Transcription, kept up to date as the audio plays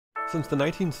Since the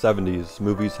 1970s,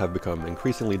 movies have become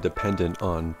increasingly dependent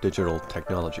on digital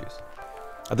technologies.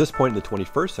 At this point in the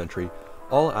 21st century,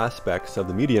 all aspects of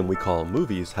the medium we call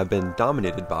movies have been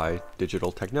dominated by digital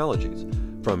technologies,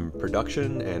 from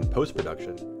production and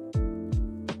post-production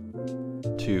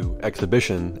to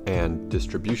exhibition and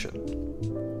distribution.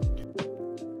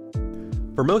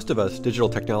 For most of us, digital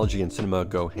technology and cinema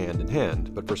go hand in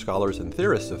hand, but for scholars and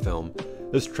theorists of film,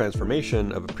 this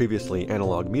transformation of a previously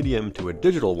analog medium to a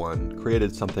digital one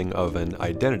created something of an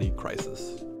identity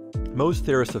crisis. Most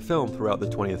theorists of film throughout the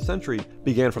 20th century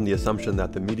began from the assumption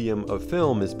that the medium of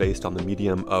film is based on the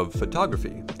medium of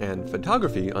photography, and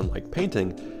photography, unlike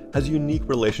painting, has a unique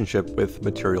relationship with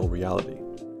material reality.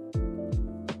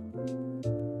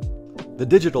 The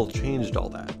digital changed all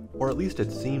that, or at least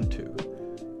it seemed to.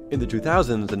 In the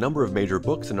 2000s, a number of major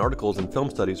books and articles in film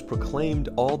studies proclaimed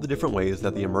all the different ways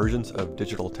that the emergence of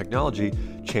digital technology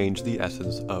changed the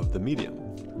essence of the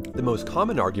medium. The most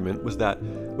common argument was that,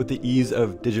 with the ease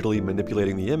of digitally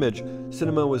manipulating the image,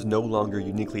 cinema was no longer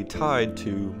uniquely tied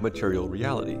to material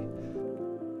reality.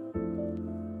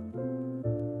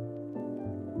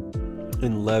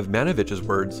 In Lev Manovich's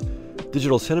words,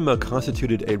 digital cinema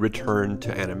constituted a return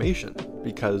to animation,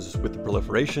 because with the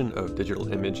proliferation of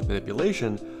digital image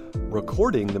manipulation,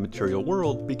 recording the material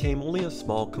world became only a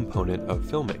small component of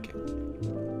filmmaking.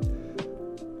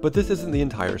 But this isn't the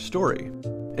entire story.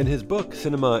 In his book,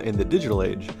 Cinema in the Digital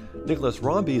Age, Nicholas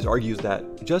Rombes argues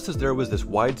that just as there was this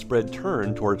widespread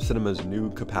turn towards cinema's new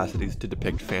capacities to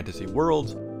depict fantasy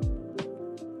worlds,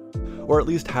 or at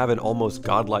least have an almost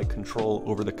godlike control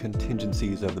over the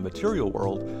contingencies of the material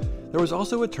world, there was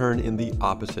also a turn in the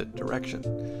opposite direction.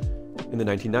 In the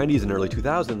 1990s and early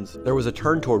 2000s, there was a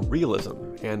turn toward realism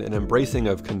and an embracing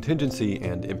of contingency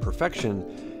and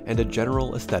imperfection and a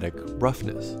general aesthetic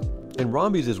roughness. In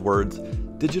Rombes' words,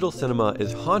 digital cinema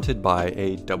is haunted by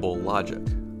a double logic,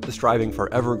 the striving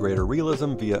for ever greater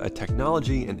realism via a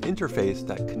technology and interface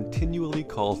that continually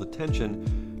calls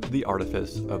attention to the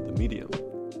artifice of the medium.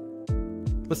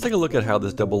 Let's take a look at how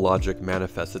this double logic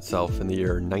manifests itself in the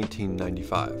year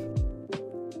 1995.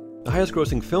 The highest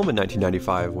grossing film in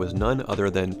 1995 was none other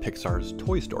than Pixar's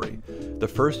Toy Story, the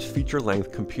first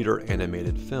feature-length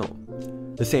computer-animated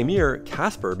film. The same year,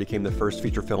 Casper became the first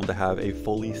feature film to have a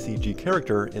fully CG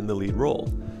character in the lead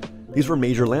role. These were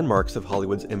major landmarks of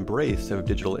Hollywood's embrace of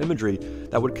digital imagery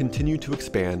that would continue to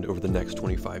expand over the next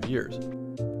 25 years.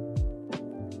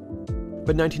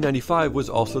 But 1995 was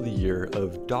also the year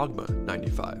of Dogme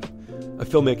 95, a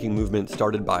filmmaking movement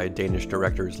started by Danish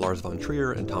directors Lars von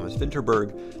Trier and Thomas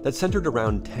Vinterberg that centered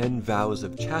around 10 vows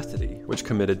of chastity, which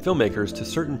committed filmmakers to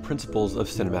certain principles of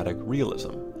cinematic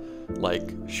realism,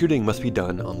 like shooting must be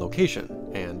done on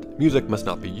location, and music must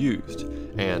not be used,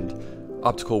 and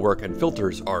optical work and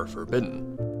filters are forbidden.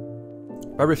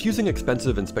 By refusing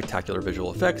expensive and spectacular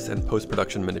visual effects and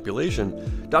post-production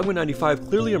manipulation, Dogme 95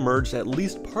 clearly emerged at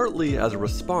least partly as a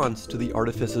response to the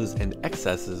artifices and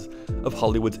excesses of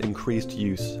Hollywood's increased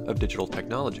use of digital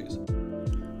technologies.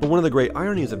 But one of the great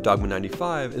ironies of Dogme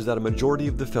 95 is that a majority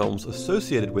of the films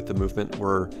associated with the movement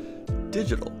were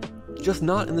digital, just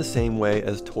not in the same way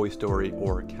as Toy Story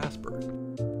or Casper.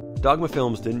 Dogme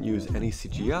films didn't use any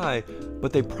CGI,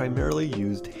 but they primarily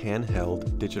used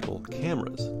handheld digital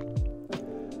cameras.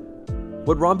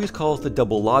 What Rombes calls the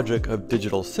double logic of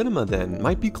digital cinema, then,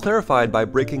 might be clarified by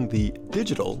breaking the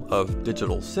digital of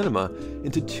digital cinema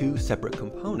into two separate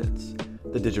components: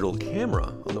 the digital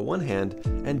camera on the one hand,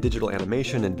 and digital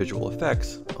animation and visual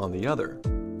effects on the other.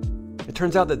 It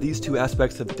turns out that these two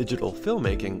aspects of digital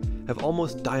filmmaking have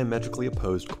almost diametrically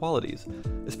opposed qualities,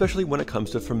 especially when it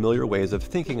comes to familiar ways of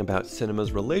thinking about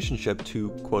cinema's relationship to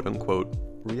quote-unquote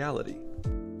reality.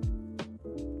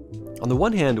 On the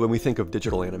one hand, when we think of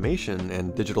digital animation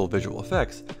and digital visual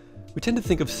effects, we tend to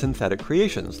think of synthetic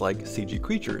creations like CG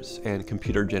creatures and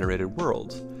computer-generated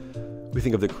worlds. We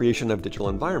think of the creation of digital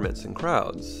environments and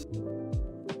crowds.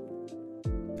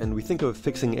 And we think of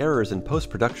fixing errors in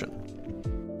post-production.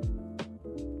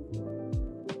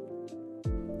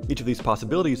 Each of these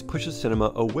possibilities pushes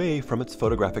cinema away from its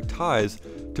photographic ties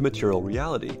to material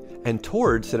reality and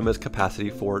toward cinema's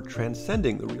capacity for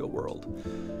transcending the real world,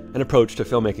 an approach to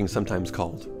filmmaking sometimes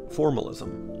called formalism.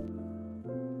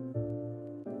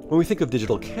 When we think of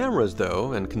digital cameras,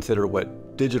 though, and consider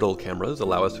what digital cameras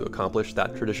allow us to accomplish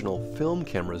that traditional film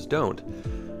cameras don't,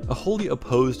 a wholly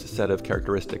opposed set of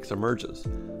characteristics emerges,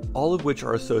 all of which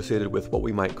are associated with what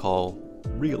we might call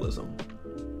realism.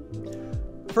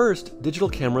 First, digital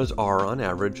cameras are, on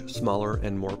average, smaller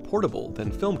and more portable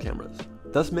than film cameras,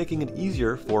 thus making it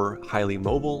easier for highly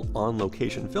mobile,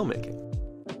 on-location filmmaking.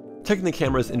 taking the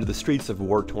cameras into the streets of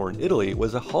war-torn Italy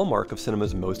was a hallmark of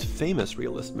cinema's most famous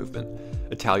realist movement,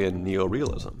 Italian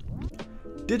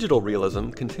neorealism. Digital realism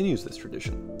continues this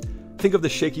tradition. Think of the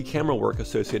shaky camera work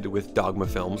associated with Dogme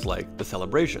films like The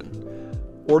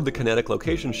Celebration, or the kinetic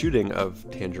location shooting of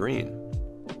Tangerine.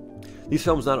 These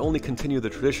films not only continue the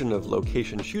tradition of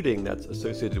location shooting that's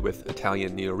associated with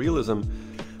Italian neorealism,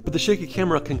 but the shaky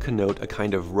camera can connote a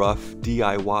kind of rough,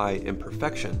 DIY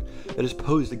imperfection that is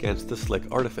posed against the slick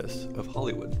artifice of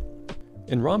Hollywood.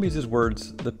 In Rombes'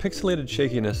 words, the pixelated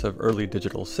shakiness of early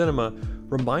digital cinema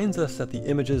reminds us that the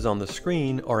images on the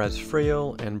screen are as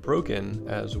frail and broken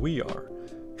as we are.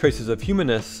 Traces of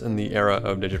humanness in the era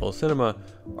of digital cinema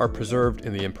are preserved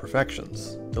in the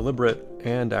imperfections, deliberate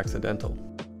and accidental.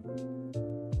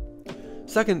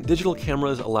 Second, digital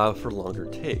cameras allow for longer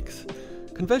takes.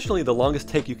 Conventionally, the longest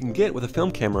take you can get with a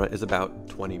film camera is about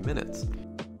 20 minutes.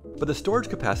 But the storage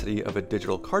capacity of a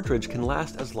digital cartridge can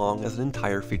last as long as an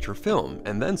entire feature film,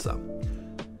 and then some.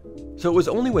 So it was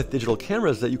only with digital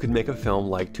cameras that you could make a film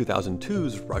like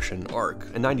 2002's Russian Ark,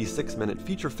 a 96-minute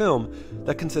feature film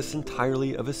that consists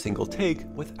entirely of a single take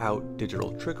without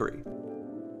digital trickery.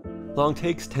 Long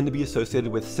takes tend to be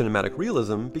associated with cinematic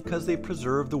realism because they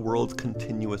preserve the world's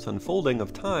continuous unfolding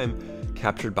of time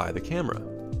captured by the camera.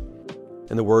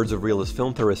 In the words of realist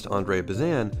film theorist Andre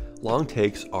Bazin, long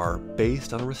takes are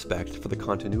based on a respect for the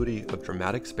continuity of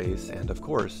dramatic space and, of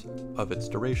course, of its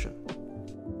duration.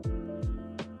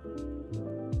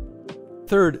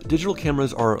 Third, digital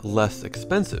cameras are less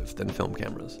expensive than film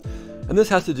cameras. And this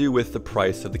has to do with the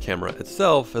price of the camera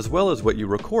itself, as well as what you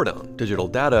record on, digital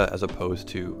data as opposed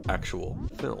to actual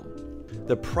film.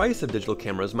 The price of digital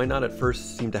cameras might not at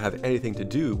first seem to have anything to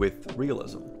do with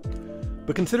realism.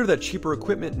 But consider that cheaper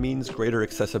equipment means greater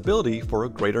accessibility for a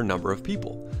greater number of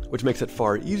people, which makes it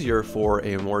far easier for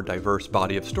a more diverse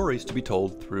body of stories to be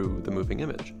told through the moving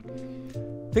image.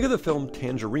 Think of the film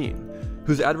Tangerine,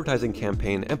 whose advertising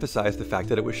campaign emphasized the fact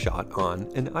that it was shot on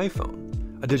an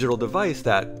iPhone, a digital device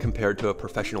that, compared to a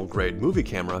professional-grade movie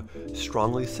camera,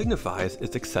 strongly signifies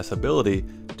its accessibility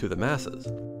to the masses.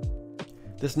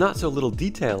 This not-so-little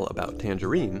detail about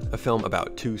Tangerine, a film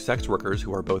about two sex workers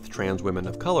who are both trans women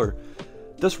of color,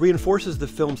 thus reinforces the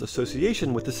film's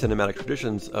association with the cinematic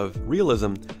traditions of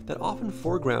realism that often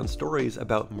foreground stories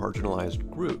about marginalized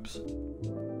groups.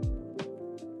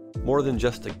 More than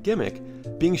just a gimmick,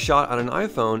 being shot on an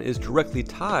iPhone is directly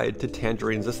tied to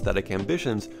Tangerine's aesthetic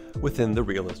ambitions within the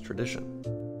realist tradition.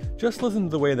 Just listen to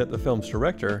the way that the film's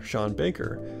director, Sean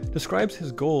Baker, describes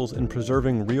his goals in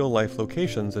preserving real-life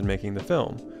locations in making the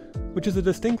film, which is a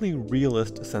distinctly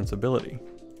realist sensibility.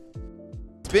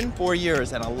 It's been 4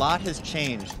 years and a lot has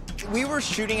changed. We were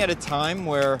shooting at a time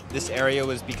where this area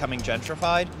was becoming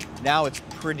gentrified. Now it's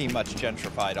pretty much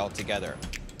gentrified altogether.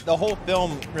 The whole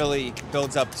film really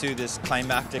builds up to this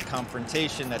climactic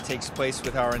confrontation that takes place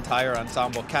with our entire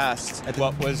ensemble cast at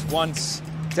what was once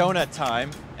Donut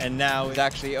Time, and now is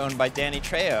actually owned by Danny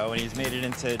Trejo, and he's made it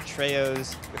into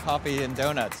Trejo's Coffee and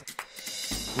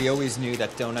Donuts. We always knew that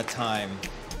Donut Time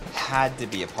had to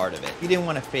be a part of it. We didn't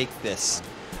want to fake this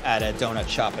at a donut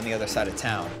shop on the other side of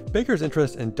town. Baker's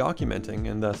interest in documenting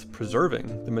and thus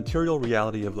preserving the material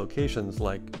reality of locations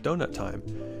like Donut Time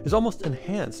is almost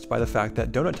enhanced by the fact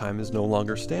that Donut Time is no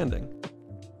longer standing.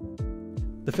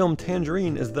 The film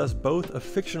Tangerine is thus both a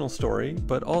fictional story,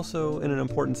 but also, in an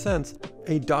important sense,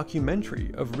 a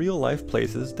documentary of real-life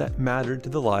places that mattered to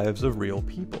the lives of real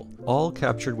people, all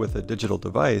captured with a digital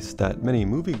device that many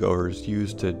moviegoers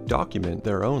use to document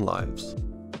their own lives.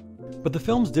 But the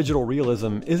film's digital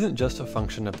realism isn't just a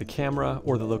function of the camera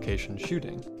or the location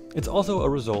shooting. It's also a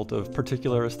result of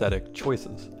particular aesthetic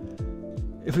choices.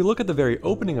 If we look at the very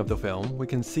opening of the film, we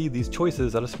can see these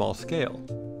choices at a small scale.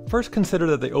 First, consider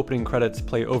that the opening credits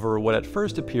play over what at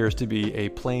first appears to be a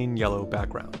plain yellow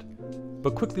background,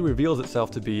 but quickly reveals itself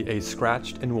to be a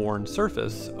scratched and worn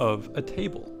surface of a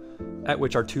table, at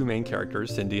which our two main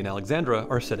characters, Cindy and Alexandra,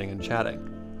 are sitting and chatting.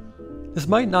 This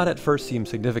might not at first seem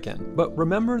significant, but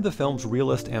remember the film's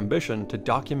realist ambition to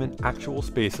document actual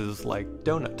spaces like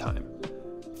Donut Time.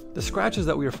 The scratches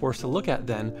that we are forced to look at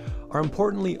then are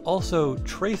importantly also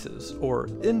traces or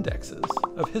indexes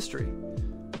of history.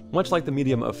 Much like the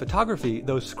medium of photography,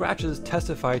 those scratches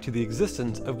testify to the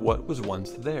existence of what was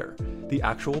once there, the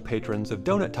actual patrons of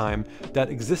Donut Time that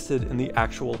existed in the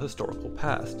actual historical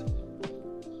past.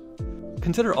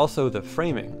 Consider also the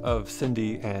framing of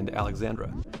Cindy and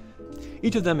Alexandra.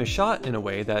 Each of them is shot in a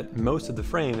way that most of the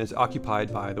frame is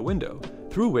occupied by the window,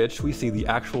 through which we see the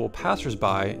actual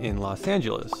passersby in Los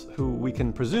Angeles, who we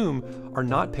can presume are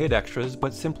not paid extras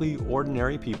but simply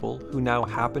ordinary people who now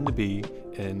happen to be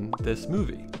in this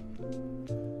movie.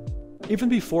 Even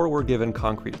before we're given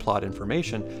concrete plot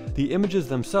information, the images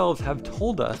themselves have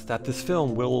told us that this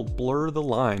film will blur the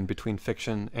line between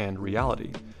fiction and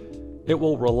reality. It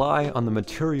will rely on the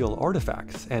material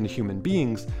artifacts and human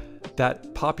beings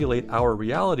that populate our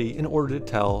reality in order to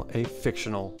tell a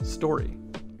fictional story.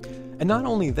 And not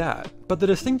only that, but the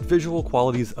distinct visual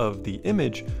qualities of the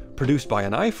image produced by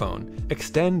an iPhone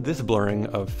extend this blurring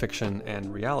of fiction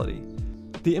and reality.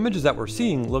 The images that we're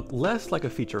seeing look less like a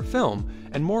feature film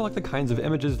and more like the kinds of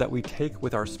images that we take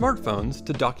with our smartphones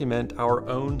to document our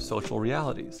own social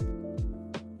realities.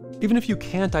 Even if you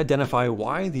can't identify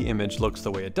why the image looks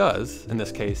the way it does, in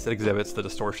this case it exhibits the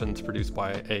distortions produced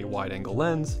by a wide-angle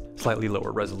lens, slightly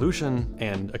lower resolution,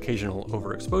 and occasional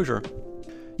overexposure,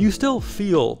 you still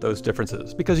feel those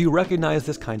differences because you recognize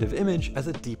this kind of image as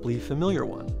a deeply familiar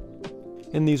one.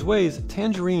 In these ways,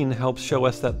 Tangerine helps show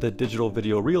us that the digital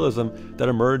video realism that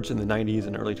emerged in the 90s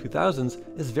and early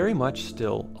 2000s is very much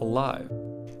still alive.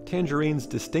 Tangerine's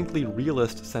distinctly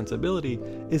realist sensibility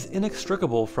is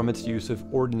inextricable from its use of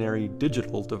ordinary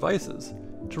digital devices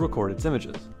to record its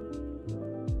images.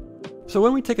 So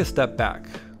when we take a step back,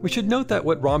 we should note that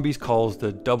what Rombes calls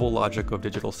the double logic of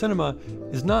digital cinema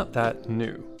is not that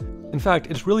new. In fact,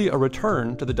 it's really a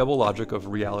return to the double logic of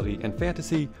reality and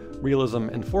fantasy, realism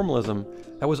and formalism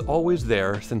that was always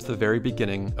there since the very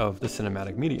beginning of the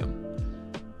cinematic medium.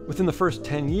 Within the first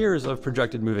 10 years of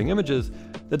projected moving images,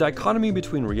 the dichotomy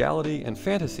between reality and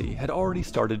fantasy had already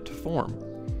started to form.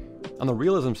 On the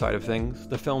realism side of things,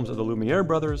 the films of the Lumiere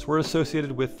brothers were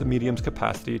associated with the medium's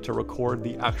capacity to record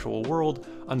the actual world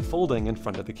unfolding in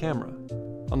front of the camera.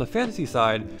 On the fantasy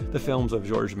side, the films of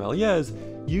Georges Méliès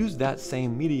used that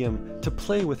same medium to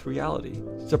play with reality,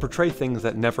 to portray things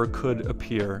that never could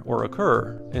appear or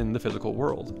occur in the physical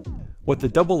world. What the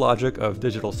double logic of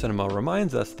digital cinema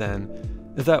reminds us,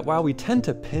 then, is that while we tend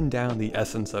to pin down the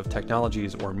essence of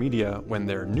technologies or media when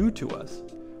they're new to us,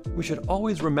 we should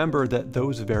always remember that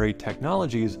those very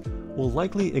technologies will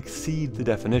likely exceed the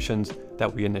definitions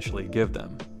that we initially give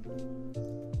them.